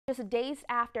Just days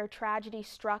after tragedy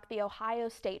struck the Ohio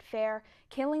State Fair,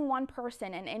 killing one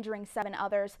person and injuring 7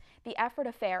 others, the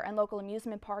Ephrata Fair and local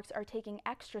amusement parks are taking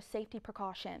extra safety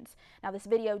precautions. Now, this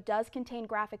video does contain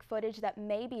graphic footage that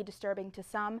may be disturbing to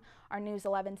some. Our News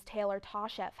 11's Taylor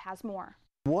Tosheff has more.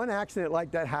 One accident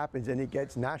like that happens and it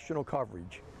gets national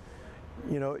coverage.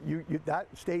 That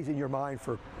stays in your mind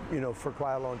for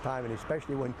quite a long time, and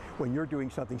especially when you're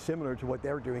doing something similar to what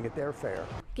they're doing at their fair.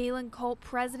 Galen Culp,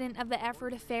 president of the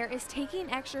Ephrata Fair, is taking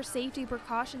extra safety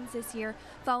precautions this year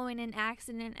following an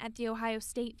accident at the Ohio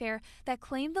State Fair that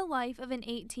claimed the life of an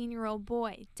 18-year-old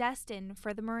boy destined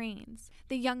for the Marines.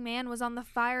 The young man was on the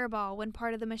fireball when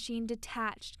part of the machine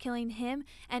detached, killing him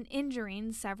and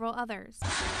injuring several others.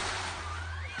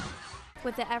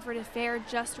 With the Ephrata Fair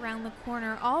just around the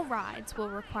corner, all rides will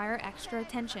require extra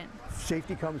attention.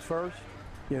 Safety comes first.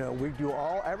 We do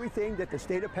everything that the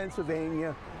state of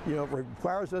Pennsylvania,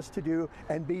 requires us to do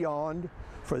and beyond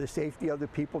for the safety of the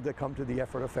people that come to the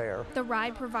Ephrata Fair. The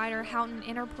ride provider, Houghton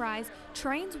Enterprise,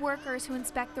 trains workers who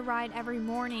inspect the ride every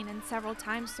morning and several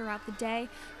times throughout the day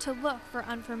to look for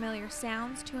unfamiliar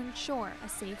sounds to ensure a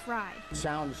safe ride. It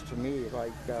sounds to me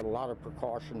like a lot of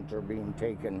precautions are being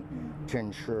taken to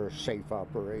ensure safe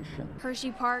operation.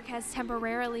 Hershey Park has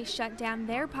temporarily shut down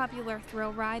their popular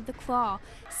thrill ride, the Claw,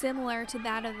 similar to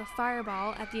that of the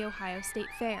Fireball at the Ohio State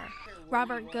Fair.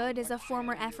 Robert Good is a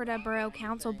former Ephrata Borough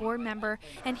Council board member,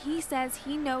 and he says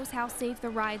he knows how safe the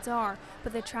rides are,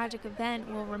 but the tragic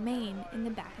event will remain in the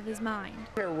back of his mind. I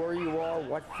don't care where you are,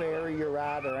 what fair you're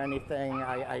at or anything,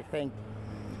 I think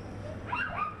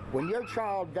when your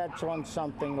child gets on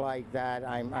something like that,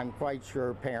 I'm quite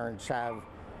sure parents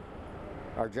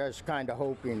are just kind of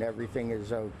hoping everything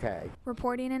is okay.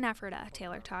 Reporting in Ephrata,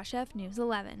 Taylor Tosheff, News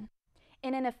 11.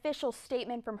 In an official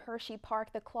statement from Hershey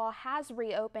Park, the Claw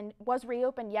was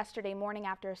reopened yesterday morning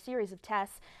after a series of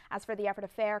tests. As for the Ephrata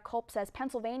Fair, Culp says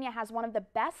Pennsylvania has one of the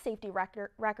best safety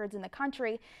records in the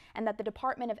country, and that the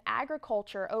Department of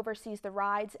Agriculture oversees the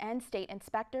rides and state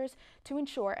inspectors to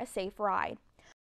ensure a safe ride.